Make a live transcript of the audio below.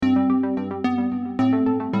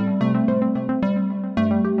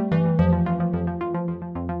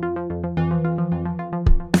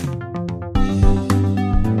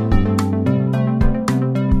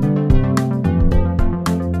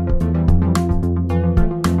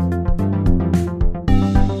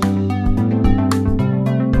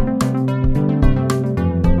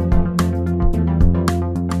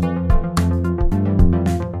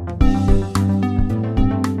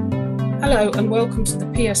and welcome to the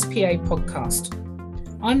PSPA podcast.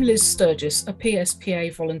 I'm Liz Sturgis, a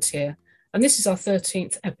PSPA volunteer, and this is our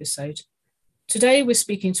 13th episode. Today we're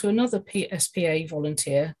speaking to another PSPA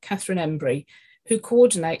volunteer, Catherine Embry, who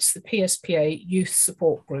coordinates the PSPA Youth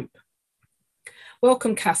Support Group.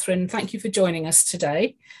 Welcome, Catherine. Thank you for joining us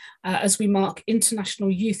today as we mark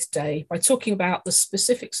International Youth Day by talking about the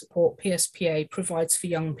specific support PSPA provides for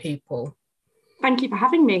young people. Thank you for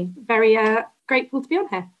having me. Very grateful to be on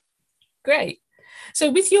here. Great.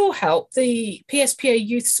 So with your help, the PSPA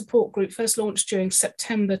Youth Support Group first launched during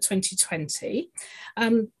September 2020.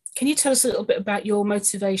 Can you tell us a little bit about your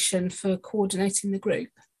motivation for coordinating the group?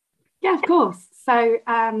 Yeah, of course. So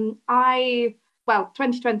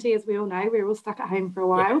 2020, as we all know, we were all stuck at home for a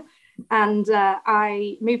while. Yeah. And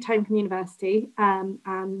I moved home from university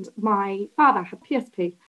and my father had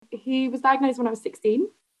PSP. He was diagnosed when I was 16.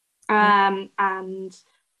 And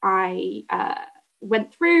I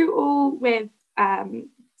went through all with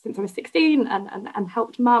since I was 16 and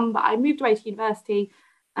helped mum, but I moved away to university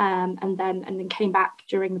and then came back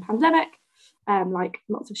during the pandemic, like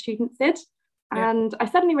lots of students did. Yeah. And I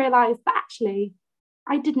suddenly realised that actually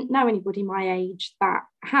I didn't know anybody my age that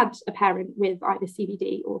had a parent with either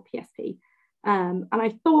CBD or PSP. And I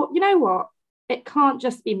thought, you know what, it can't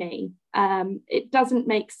just be me. It doesn't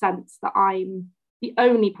make sense that I'm the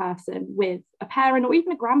only person with a parent or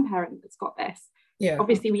even a grandparent that's got this. Yeah.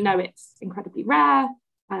 Obviously, we know it's incredibly rare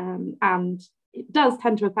and it does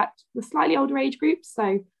tend to affect the slightly older age groups.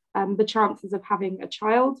 So the chances of having a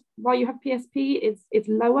child while you have PSP is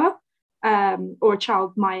lower, or a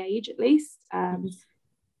child my age at least. But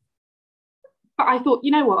I thought,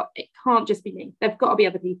 you know what, it can't just be me. There've got to be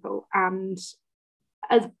other people. And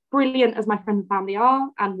as brilliant as my friends and family are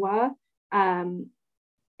and were,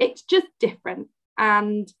 it's just different.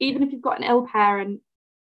 And even if you've got an ill parent,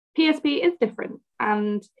 PSP is different.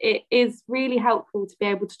 And it is really helpful to be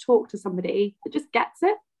able to talk to somebody that just gets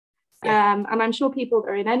it. Yeah. And I'm sure people that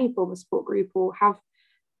are in any form of support group or have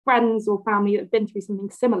friends or family that have been through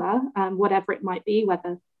something similar, whatever it might be,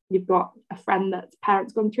 whether you've got a friend that's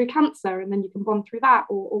parents gone through cancer and then you can bond through that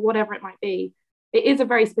or whatever it might be. It is a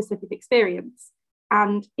very specific experience.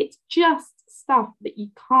 And it's just stuff that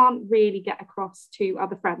you can't really get across to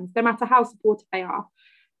other friends, no matter how supportive they are.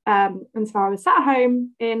 And so I was sat at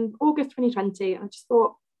home in August 2020 and I just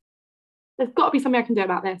thought, there's got to be something I can do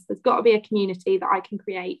about this. There's got to be a community that I can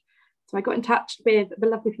create. So I got in touch with the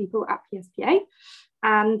lovely people at PSPA.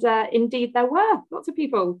 And indeed, there were lots of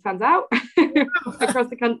people, turns out, across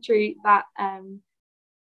the country that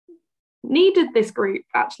needed this group,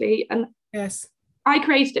 actually. And yes, I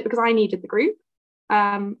created it because I needed the group.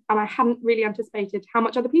 And I hadn't really anticipated how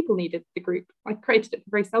much other people needed the group. I created it for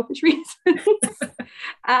very selfish reasons.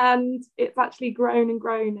 And it's actually grown and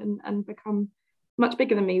grown and become much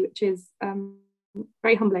bigger than me, which is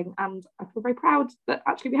very humbling. And I feel very proud that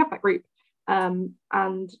actually we have that group. And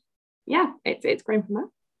yeah, it's grown from there.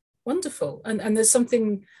 Wonderful. And there's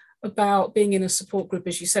something about being in a support group,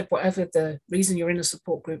 as you said, whatever the reason you're in a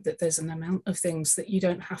support group, that there's an amount of things that you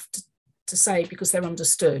don't have to say because they're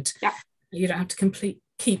understood. Yeah. You don't have to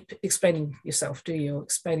keep explaining yourself, do you? Or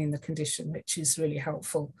explaining the condition, which is really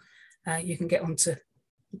helpful. You can get onto a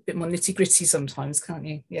bit more nitty gritty sometimes, can't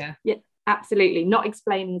you? Yeah. Yeah, absolutely. Not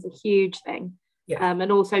explaining is a huge thing. Yeah. And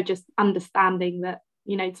also just understanding that,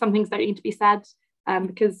 you know, some things don't need to be said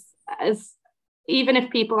because even if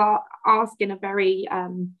people are asked in a very,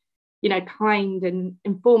 kind and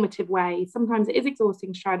informative way, sometimes it is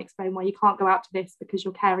exhausting to try and explain why you can't go out to this because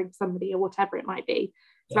you're caring for somebody or whatever it might be.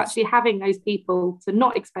 So actually having those people to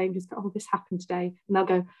not explain, just go, oh, this happened today. And they'll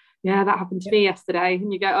go, yeah, that happened to me yesterday.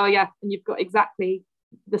 And you go, oh, yeah. And you've got exactly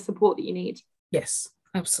the support that you need. Yes,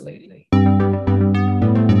 absolutely.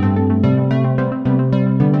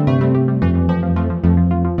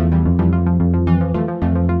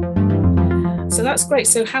 So that's great.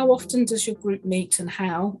 So how often does your group meet and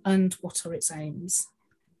how, and what are its aims?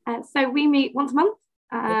 So we meet once a month.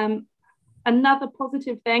 Another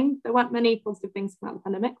positive thing, there weren't many positive things about the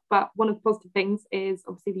pandemic, but one of the positive things is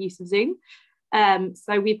obviously the use of Zoom.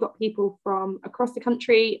 So we've got people from across the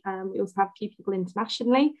country. We also have a few people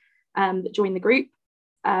internationally that join the group.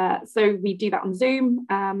 So we do that on Zoom.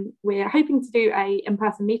 We're hoping to do a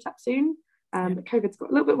in-person meetup soon, but COVID's got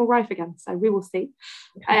a little bit more rife again, so we will see.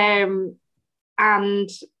 And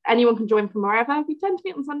anyone can join from wherever. We tend to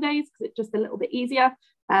meet on Sundays because it's just a little bit easier,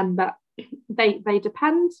 but they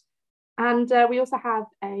depend. And we also have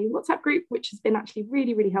a WhatsApp group, which has been actually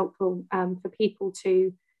really, really helpful for people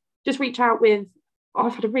to just reach out with, oh,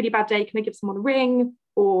 I've had a really bad day, can I give someone a ring?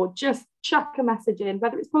 Or just chuck a message in,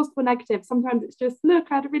 whether it's positive or negative. Sometimes it's just,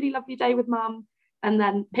 look, I had a really lovely day with mum. and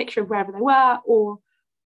then picture of wherever they were, or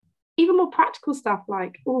even more practical stuff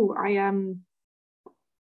like,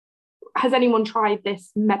 has anyone tried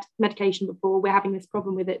this medication before? We're having this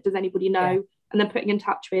problem with it. Does anybody know? Yeah. And then putting in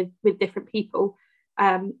touch with different people.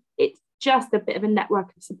 It's just a bit of a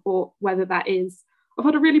network of support, whether that is, I've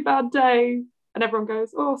had a really bad day, and everyone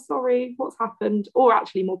goes, oh, sorry, what's happened? Or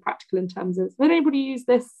actually more practical in terms of, did anybody use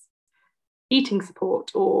this eating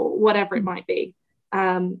support or whatever it might be?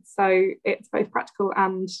 So it's both practical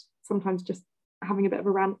and sometimes just having a bit of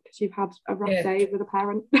a rant because you've had a rough day with a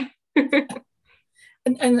parent.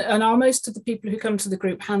 And are most of the people who come to the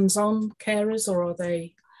group hands-on carers, or are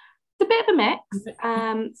they? It's a bit of a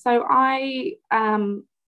mix. So I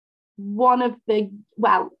one of the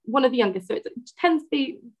youngest, so it tends to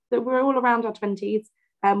be that we're all around our 20s.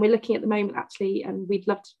 We're looking at the moment actually, and we'd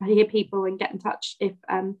love to hear people and get in touch if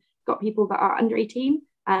got people that are under 18.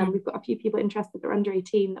 We've got a few people interested that are under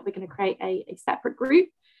 18 that we're going to create a separate group.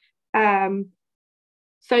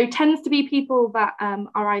 So tends to be people that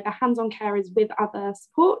are either hands-on carers with other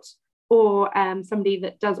support, or somebody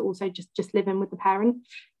that does also just live in with the parent.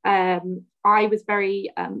 I was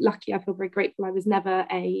very lucky. I feel very grateful. I was never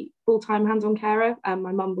a full-time hands-on carer.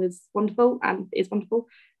 My mum was wonderful and is wonderful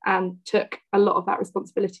and took a lot of that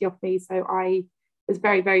responsibility off me. So I was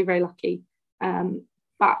very, very, very lucky.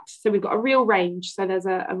 But so we've got a real range. So there's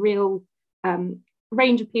a real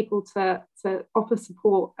range of people to offer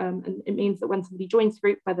support, and it means that when somebody joins the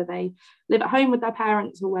group, whether they live at home with their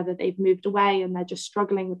parents or whether they've moved away and they're just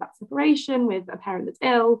struggling with that separation with a parent that's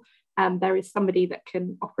ill, there is somebody that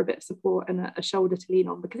can offer a bit of support and a shoulder to lean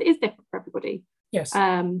on, because it is different for everybody. Yes.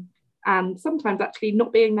 And sometimes actually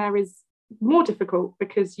not being there is more difficult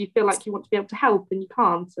because you feel like you want to be able to help and you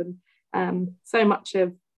can't. And so much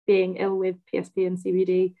of being ill with PSP and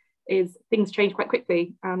CBD is things change quite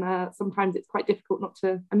quickly, and sometimes it's quite difficult not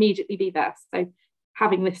to immediately be there. So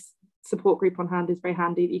having this support group on hand is very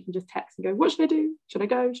handy, that you can just text and go, what should I do? Should I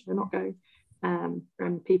go? Should I not go?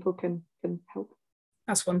 And people can help.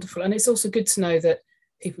 That's wonderful. And it's also good to know that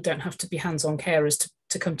people don't have to be hands-on carers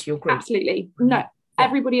to come to your group. Absolutely. No,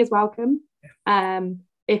 everybody is welcome.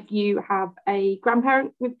 If you have a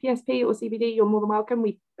grandparent with PSP or CBD, you're more than welcome.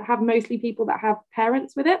 We have mostly people that have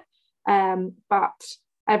parents with it, but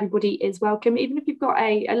everybody is welcome. Even if you've got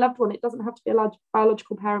a loved one, it doesn't have to be a large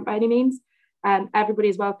biological parent by any means. Everybody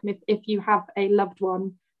is welcome. If you have a loved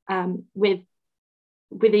one with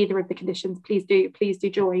either of the conditions, please do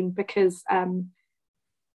join, because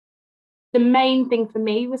the main thing for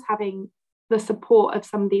me was having the support of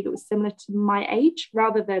somebody that was similar to my age,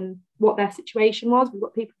 rather than what their situation was. We've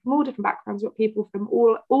got people from all different backgrounds, we've got people from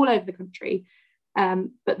all over the country.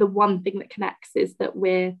 But the one thing that connects is that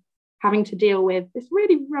we're having to deal with this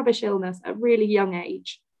really rubbish illness at a really young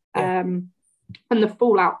age, and the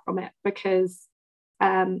fallout from it, because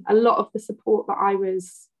a lot of the support that I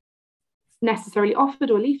was necessarily offered,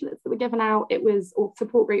 or leaflets that were given out, or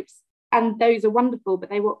support groups, and those are wonderful, but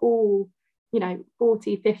they were all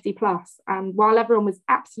 40, 50 plus. And while everyone was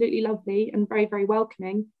absolutely lovely and very, very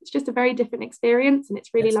welcoming, it's just a very different experience. And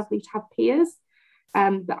it's really lovely to have peers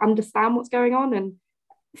that understand what's going on. And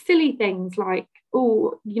silly things like,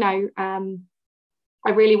 I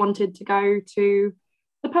really wanted to go to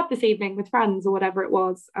the pub this evening with friends or whatever it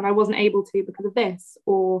was, and I wasn't able to because of this.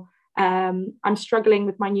 Or I'm struggling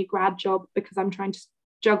with my new grad job because I'm trying to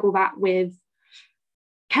juggle that with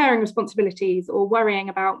caring responsibilities, or worrying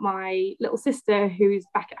about my little sister who's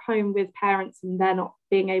back at home with parents and they're not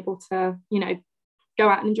being able to, go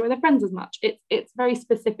out and enjoy their friends as much. It's very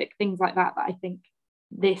specific things like that I think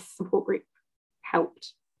this support group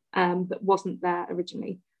helped, that wasn't there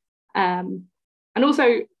originally. And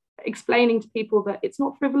also explaining to people that it's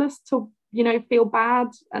not frivolous to, feel bad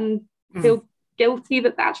and feel guilty,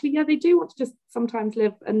 that actually, they do want to just sometimes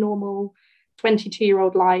live a normal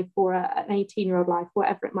 22-year-old life or an 18-year-old life,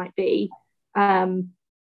 whatever it might be.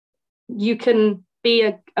 You can be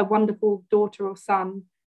a wonderful daughter or son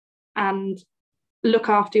and look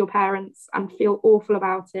after your parents and feel awful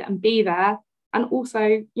about it and be there, and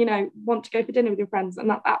also want to go for dinner with your friends, and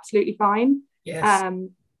that's absolutely fine. Yes.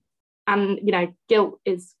 And guilt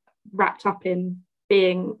is wrapped up in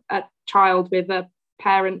being a child with a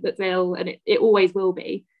parent that's ill, and it always will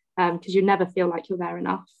be, because you never feel like you're there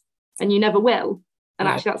enough. And you never will. And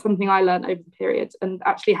actually, that's something I learned over the period. And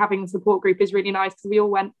actually having a support group is really nice, because we all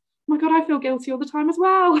went, oh my God, I feel guilty all the time as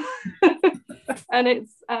well. And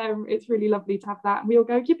it's really lovely to have that. And we all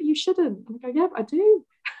go, yeah, but you shouldn't. And I go, yeah, but I do.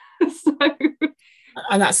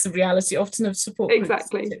 And that's the reality often of support groups.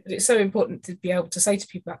 Exactly. But it's so important to be able to say to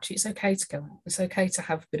people, actually, it's okay to go out. It's okay to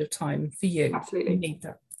have a bit of time for you. Absolutely. You need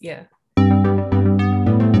that. Yeah.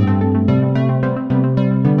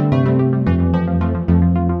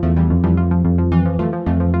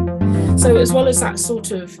 So as well as that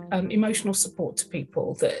sort of emotional support to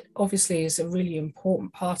people, that obviously is a really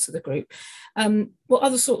important part of the group, what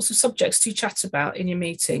other sorts of subjects do you chat about in your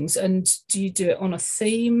meetings? And do you do it on a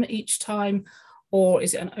theme each time, or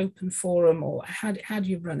is it an open forum, or how do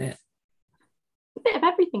you run it? A bit of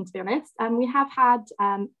everything, to be honest. We have had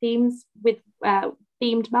themes with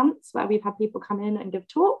themed months where we've had people come in and give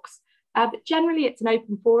talks, but generally it's an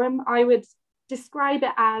open forum. I would describe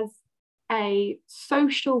it as a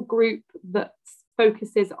social group that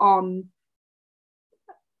focuses on,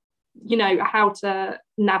 you know, how to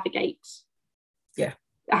navigate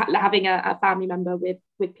having a family member with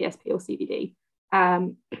PSP or CBD.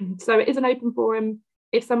 So it is an open forum.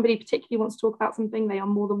 If somebody particularly wants to talk about something, they are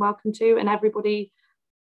more than welcome to. And everybody,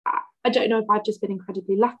 I don't know if I've just been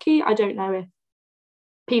incredibly lucky. I don't know if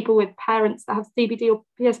people with parents that have CBD or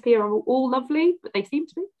PSP are all lovely, but they seem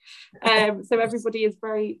to be. So everybody is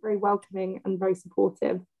very, very welcoming and very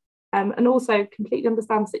supportive, and also completely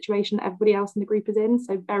understand the situation that everybody else in the group is in.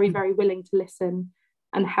 So very, very willing to listen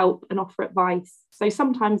and help and offer advice. So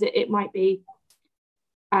sometimes it might be,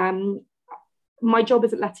 my job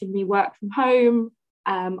isn't letting me work from home.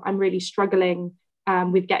 I'm really struggling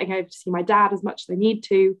with getting over to see my dad as much as I need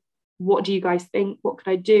to. What do you guys think? What could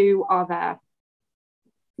I do? Are there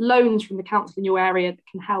loans from the council in your area that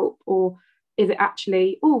can help? Or is it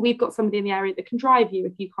actually, oh, we've got somebody in the area that can drive you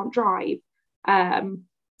if you can't drive?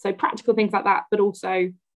 So practical things like that, but also,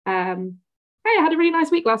 hey, I had a really nice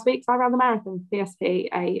week last week, so I ran the marathon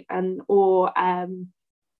PSP, or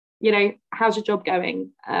you know, how's your job going?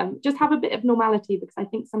 Just have a bit of normality, because I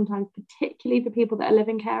think sometimes, particularly for people that are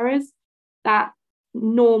living carers, that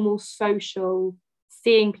normal social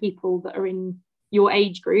seeing people that are in your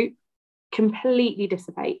age group completely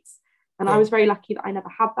dissipates. And I was very lucky that I never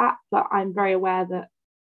had that, but I'm very aware that,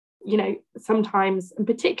 you know, sometimes, and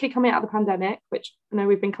particularly coming out of the pandemic, which I know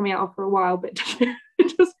we've been coming out of for a while, but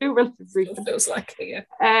it does feel relatively recent. It feels like it,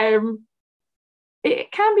 yeah.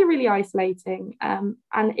 It can be really isolating. And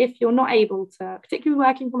if you're not able to, particularly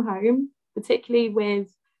working from home, particularly with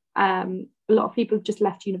a lot of people who've just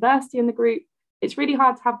left university in the group, it's really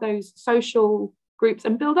hard to have those social groups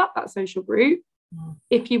and build up that social group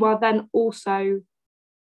if you are then also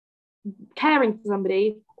caring for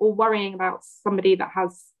somebody or worrying about somebody that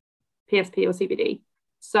has PSP or CBD.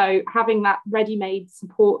 So having that ready-made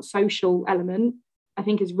support social element, I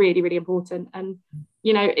think, is really, really important. And,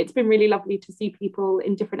 you know, it's been really lovely to see people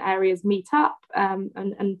in different areas meet up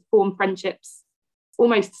and form friendships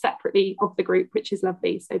almost separately of the group, which is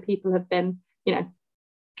lovely. So people have been, you know,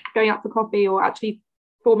 going out for coffee or actually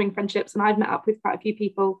forming friendships. And I've met up with quite a few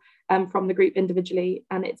people from the group individually,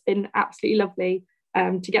 and it's been absolutely lovely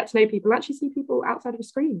to get to know people, actually see people outside of a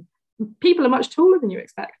screen. People are much taller than you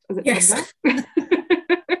expect, as it turns out.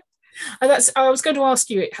 And I was going to ask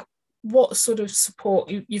you, what sort of support,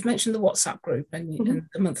 you've mentioned the WhatsApp group and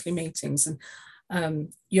the monthly meetings,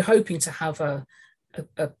 and you're hoping to have a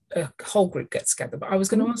whole group get together, but I was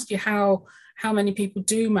going to ask you how many people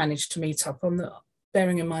do manage to meet up,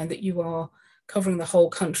 bearing in mind that you are covering the whole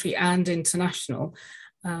country and international,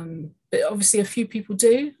 but obviously a few people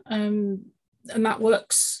do, and that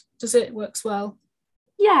works. Does it works well?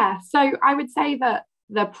 Yeah, so I would say that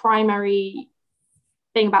the primary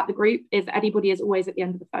thing about the group is anybody is always at the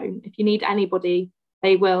end of the phone. If you need anybody,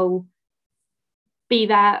 they will be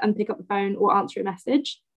there and pick up the phone or answer a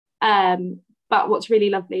message. But what's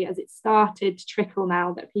really lovely is it's started to trickle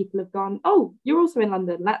now that people have gone, oh, you're also in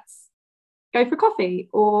London, let's go for coffee.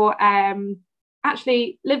 Or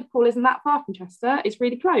actually, Liverpool isn't that far from Chester, it's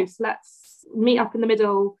really close, let's meet up in the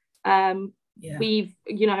middle. We've,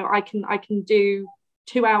 you know, I can do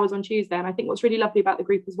 2 hours on Tuesday. And I think what's really lovely about the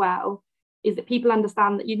group as well is that people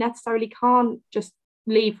understand that you necessarily can't just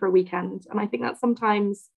leave for a weekend. And I think that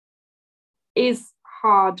sometimes is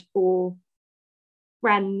hard for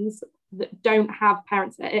friends that don't have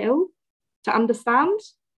parents that are ill to understand.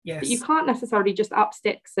 Yes. That you can't necessarily just up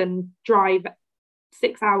sticks and drive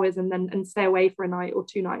 6 hours and stay away for a night or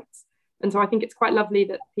 2 nights. And so I think it's quite lovely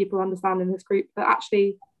that people understand in this group that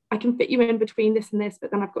actually I can fit you in between this and this,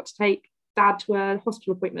 but then I've got to take dad to a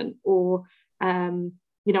hospital appointment, or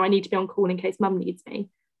you know, I need to be on call in case mum needs me.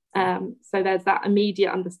 So there's that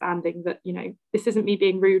immediate understanding that, you know, this isn't me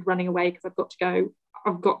being rude running away because I've got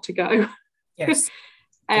to go. Yes.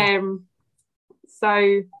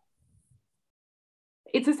 So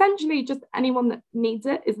it's essentially just anyone that needs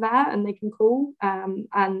it is there and they can call,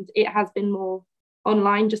 and it has been more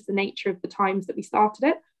online, just the nature of the times that we started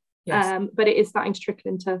it. Yes. But it is starting to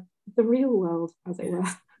trickle into the real world, as it were.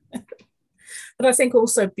 But I think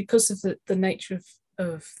also because of the nature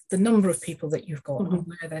of the number of people that you've got and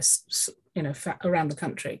where there's, around the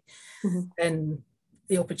country, then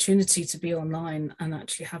the opportunity to be online and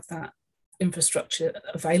actually have that infrastructure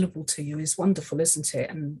available to you is wonderful, isn't it?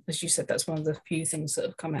 And as you said, that's one of the few things that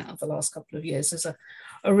have come out of the last couple of years as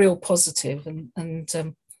a real positive. And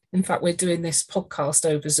in fact, we're doing this podcast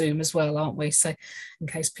over Zoom as well, aren't we? So in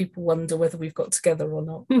case people wonder whether we've got together or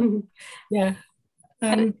not. Yeah.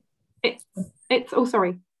 It's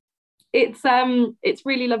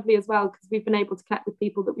really lovely as well, because we've been able to connect with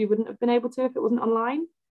people that we wouldn't have been able to if it wasn't online.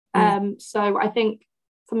 So I think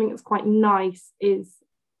something that's quite nice is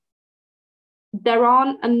there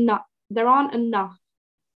aren't enough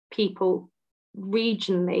people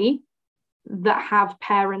regionally that have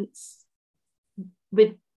parents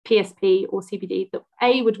with PSP or CBD that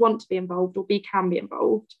A, would want to be involved, or B, can be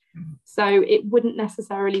involved. So it wouldn't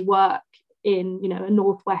necessarily work in, a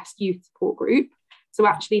Northwest youth support group. So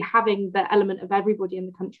actually having the element of everybody in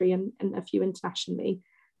the country and a few internationally,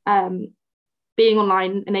 being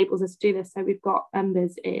online enables us to do this. So we've got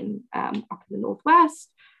members in up in the Northwest,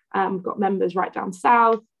 we've got members right down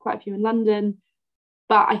south, quite a few in London.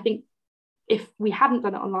 But I think if we hadn't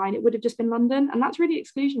done it online, it would have just been London. And that's really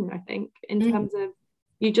exclusionary, I think, in terms of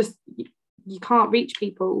you can't reach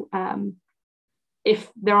people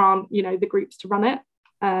if there aren't, the groups to run it,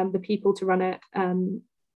 the people to run it.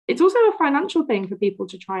 It's also a financial thing for people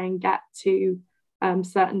to try and get to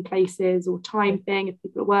certain places, or time thing if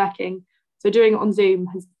people are working. So doing it on Zoom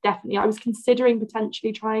has definitely, I was considering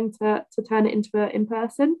potentially trying to turn it into an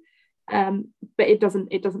in-person, but it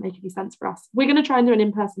doesn't make any sense for us. We're going to try and do an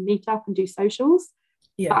in-person meetup and do socials,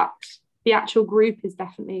 but the actual group is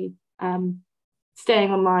definitely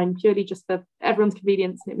staying online purely just for everyone's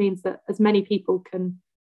convenience. And it means that as many people can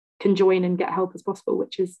join and get help as possible,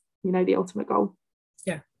 which is, the ultimate goal.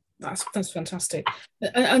 Yeah. That's fantastic.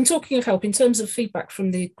 And talking of help, in terms of feedback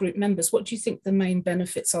from the group members, what do you think the main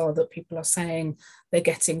benefits are that people are saying they're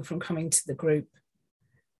getting from coming to the group?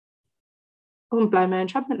 I'm blowing my own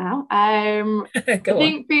trumpet now. I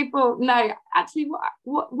think people, no, actually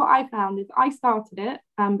what I found is I started it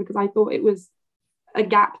because I thought it was a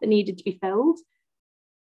gap that needed to be filled.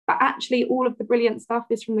 But actually all of the brilliant stuff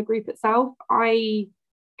is from the group itself. I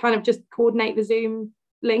kind of just coordinate the Zoom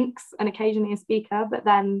links and occasionally a speaker, but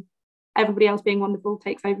then everybody else being wonderful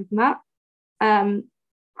takes over from that. I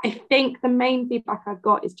think the main feedback I've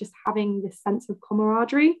got is just having this sense of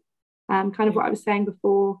camaraderie, kind of what I was saying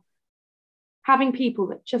before, having people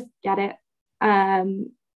that just get it,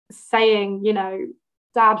 saying,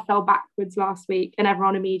 Dad fell backwards last week, and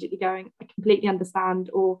everyone immediately going, I completely understand,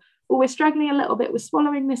 or we're struggling a little bit with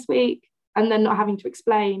swallowing this week, and then not having to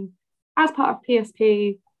explain, as part of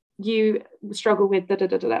PSP, you struggle with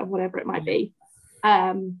whatever it might be.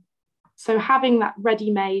 So having that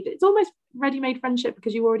ready-made, it's almost ready-made friendship,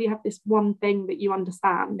 because you already have this one thing that you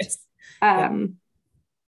understand. Yes.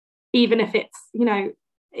 Even if it's,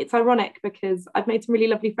 it's ironic because I've made some really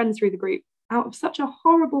lovely friends through the group out of such a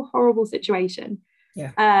horrible situation.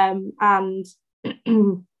 Yeah. And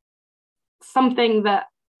something that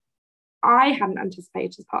I hadn't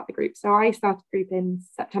anticipated as part of the group. So I started the group in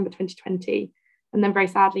September 2020. And then very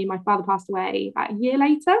sadly, my father passed away about a year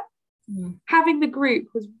later. Having the group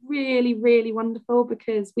was really, really wonderful,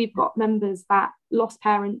 because we've got members that lost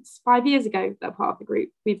parents 5 years ago that are part of the group.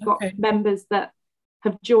 We've got members that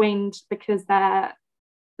have joined because their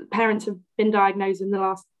parents have been diagnosed in the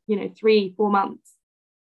last, 3-4 months.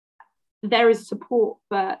 There is support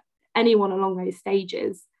for anyone along those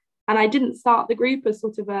stages. And I didn't start the group as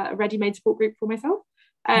sort of a ready-made support group for myself,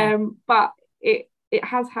 but it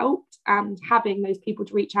has helped, and having those people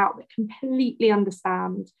to reach out that completely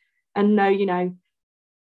understand and know,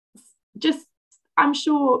 just, I'm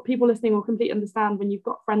sure people listening will completely understand when you've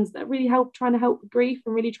got friends that are really trying to help with grief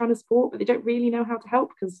and really trying to support, but they don't really know how to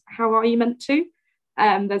help, because how are you meant to?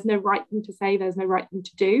 There's no right thing to say, there's no right thing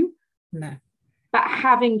to do. No. But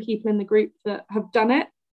having people in the group that have done it,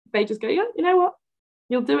 they just go, yeah, you know what?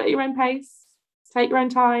 You'll do it at your own pace, take your own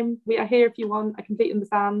time. We are here if you want. I completely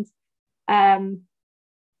understand. And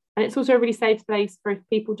it's also a really safe place for if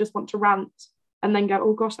people just want to rant and then go,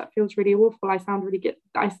 oh gosh, that feels really awful. I sound really good.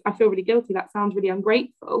 I feel really guilty. That sounds really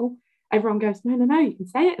ungrateful. Everyone goes, no, you can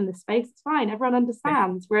say it in this space. It's fine. Everyone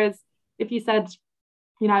understands. Whereas if you said,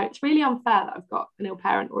 it's really unfair that I've got an ill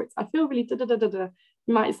parent, or I feel really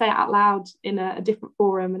you might say it out loud in a different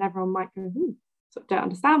forum, and everyone might go, so don't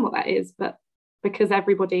understand what that is. But because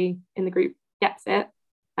everybody in the group gets it,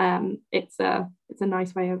 it's a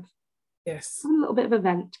nice way of a little bit of a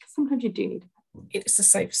vent, because sometimes you do need it's a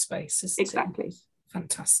safe space, isn't exactly it?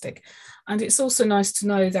 Fantastic. And it's also nice to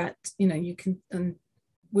know that you can, and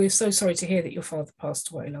we're so sorry to hear that your father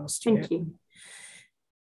passed away last year. Thank you.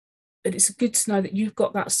 But it's good to know that you've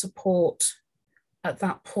got that support at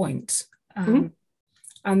that point.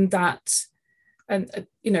 And that, and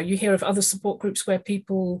you hear of other support groups where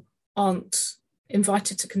people aren't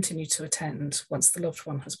invited to continue to attend once the loved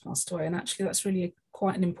one has passed away. And actually that's really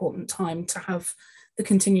quite an important time to have the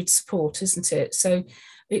continued support, isn't it? So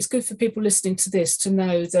it's good for people listening to this to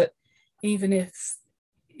know that even if,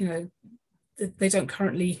 they don't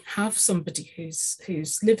currently have somebody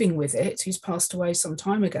who's living with it, who's passed away some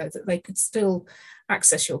time ago, that they could still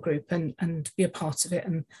access your group and be a part of it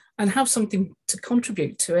and have something to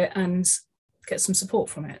contribute to it and get some support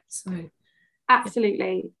from it. So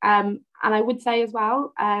absolutely. And I would say as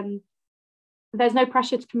well, there's no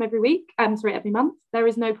pressure to come every month. There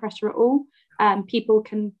is no pressure at all. People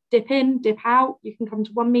can dip in, dip out. You can come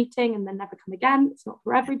to one meeting and then never come again. It's not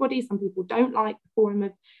for everybody. Some people don't like the forum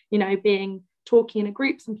of, being talking in a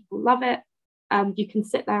group. Some people love it. You can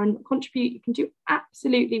sit there and contribute. You can do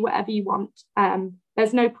absolutely whatever you want.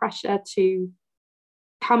 There's no pressure to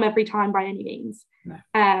come every time by any means. No.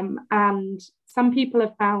 And some people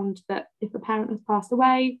have found that if a parent has passed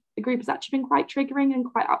away, the group has actually been quite triggering and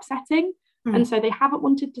quite upsetting. And so they haven't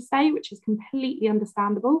wanted to stay, which is completely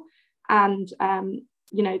understandable. And,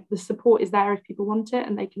 the support is there if people want it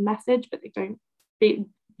and they can message, but you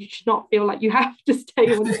should not feel like you have to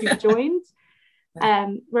stay once you've joined.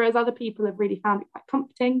 Whereas other people have really found it quite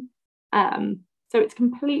comforting. So it's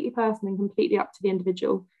completely personal and completely up to the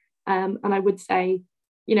individual. And I would say,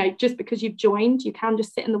 just because you've joined, you can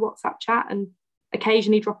just sit in the WhatsApp chat and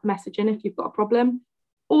occasionally drop a message in if you've got a problem,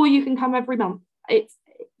 or you can come every month. It's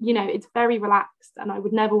very relaxed, and I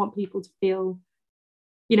would never want people to feel,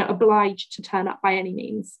 obliged to turn up by any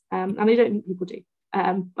means. And I don't think people do,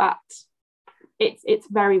 but it's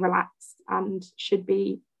very relaxed and should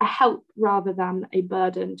be a help rather than a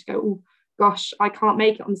burden to go, oh gosh, I can't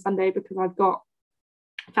make it on Sunday because I've got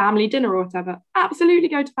family dinner or whatever. Absolutely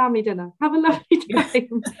go to family dinner. Have a lovely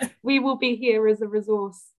time. We will be here as a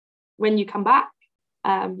resource when you come back.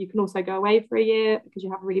 You can also go away for a year because you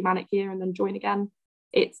have a really manic year and then join again.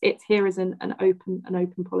 It's here as an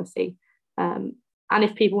open policy. And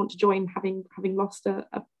if people want to join, having lost a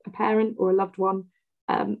parent or a loved one,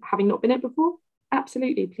 having not been it before,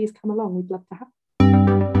 absolutely, please come along. We'd love to have.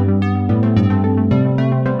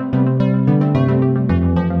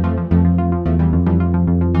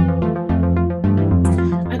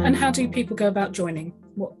 And how do people go about joining?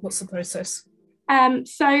 What's the process?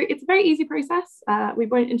 So it's a very easy process. We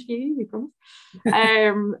won't interview you, we promise.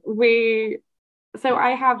 So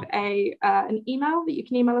I have an email that you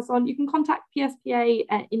can email us on. You can contact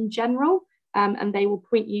PSPA in general, and they will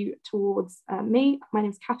point you towards me. My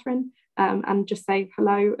name is Catherine, and just say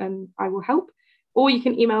hello and I will help. Or you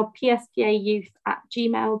can email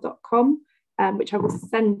pspayouth@gmail.com, which I will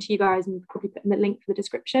send to you guys and probably put in the link for the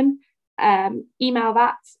description. Email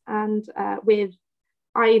that, and with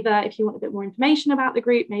either if you want a bit more information about the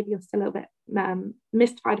group, maybe you're still a little bit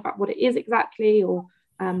mystified about what it is exactly, or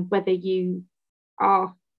whether you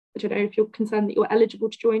are, I don't know, if you're concerned that you're eligible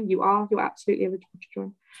to join, you're absolutely eligible to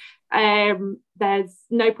join. There's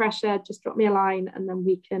no pressure, just drop me a line and then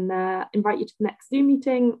we can invite you to the next Zoom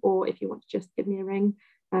meeting, or if you want to just give me a ring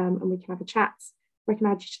and we can have a chat, or I can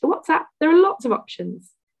add you to the WhatsApp. There are lots of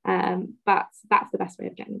options, but that's the best way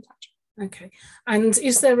of getting in touch. Okay. And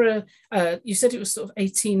is there you said it was sort of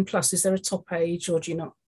 18 plus, is there a top age, or do you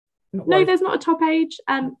not No, there's not a top age.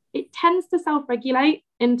 It tends to self-regulate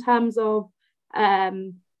in terms of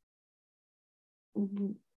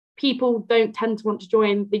people don't tend to want to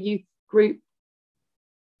join the youth group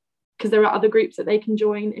because there are other groups that they can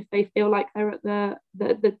join if they feel like they're at the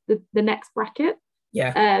next bracket.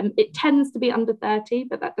 Yeah. It tends to be under 30,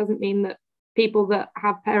 but that doesn't mean that people that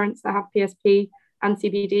have parents that have PSP and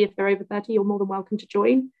CBD, if they're over 30, you're more than welcome to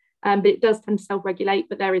join. But it does tend to self-regulate,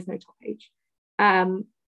 but there is no top age.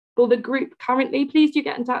 For the group currently, please do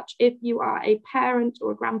get in touch if you are a parent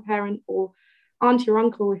or a grandparent or auntie or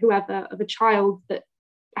uncle or whoever of a child that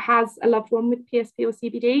has a loved one with PSP or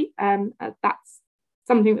CBD. That's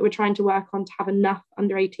something that we're trying to work on, to have enough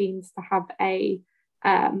under 18s to have a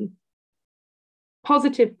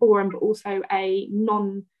positive forum, but also a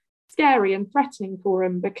non-scary and threatening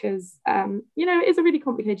forum, because it is a really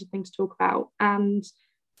complicated thing to talk about. And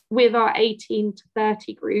with our 18 to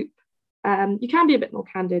 30 group, you can be a bit more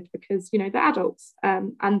candid because they're adults,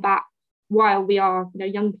 and that while we are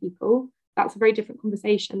young people, that's a very different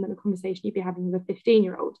conversation than a conversation you'd be having with a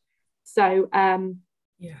 15-year-old. So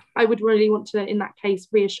I would really want to, in that case,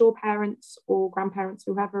 reassure parents or grandparents,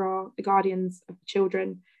 whoever are the guardians of the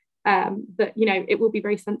children, that it will be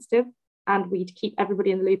very sensitive. and we'd keep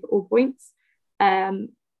everybody in the loop at all points.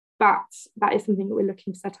 But that is something that we're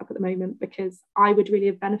looking to set up at the moment, because I would really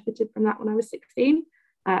have benefited from that when I was 16.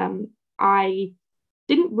 I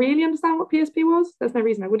didn't really understand what PSP was. There's no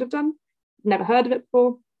reason I would have done. Never heard of it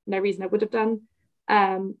before. No reason I would have done.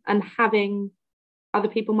 And having other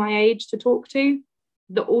people my age to talk to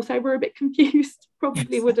that also were a bit confused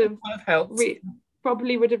probably would have helped.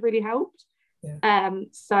 Probably would have really helped. Yeah.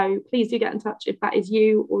 So please do get in touch if that is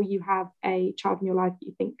you, or you have a child in your life that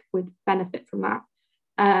you think would benefit from that.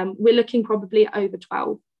 We're looking probably at over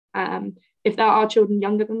 12. If there are children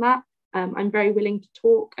younger than that, I'm very willing to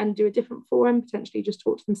talk and do a different forum, potentially just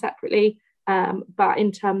talk to them separately. But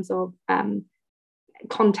in terms of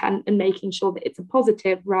content and making sure that it's a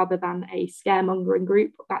positive rather than a scaremongering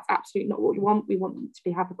group, that's absolutely not what we want. We want them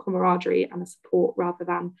to have a camaraderie and a support rather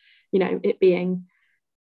than, it being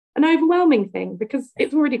an overwhelming thing, because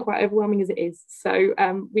it's already quite overwhelming as it is. So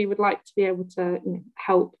we would like to be able to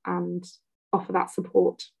help and offer that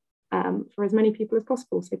support for as many people as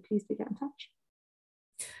possible. So please do get in touch.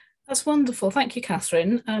 That's wonderful. Thank you,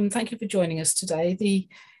 Catherine. Thank you for joining us today. The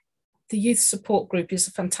Youth Support Group is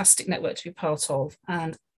a fantastic network to be part of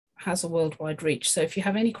and has a worldwide reach. So if you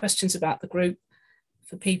have any questions about the group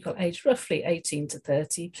for people aged roughly 18 to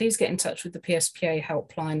 30, please get in touch with the PSPA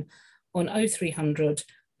helpline on 0300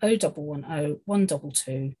 0110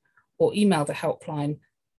 122, or email the helpline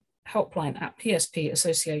at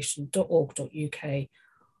pspassociation.org.uk,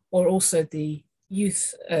 or also the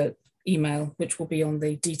youth email, which will be on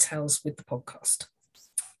the details with the podcast.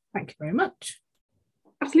 Thank you very much.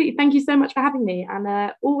 Absolutely. Thank you so much for having me,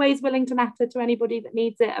 and always willing to natter to anybody that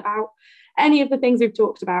needs it about any of the things we've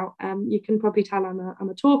talked about. You can probably tell I'm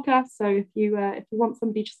a talker, so if you want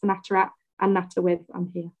somebody just to natter at and natter with, I'm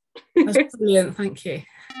here. That's brilliant. Thank you.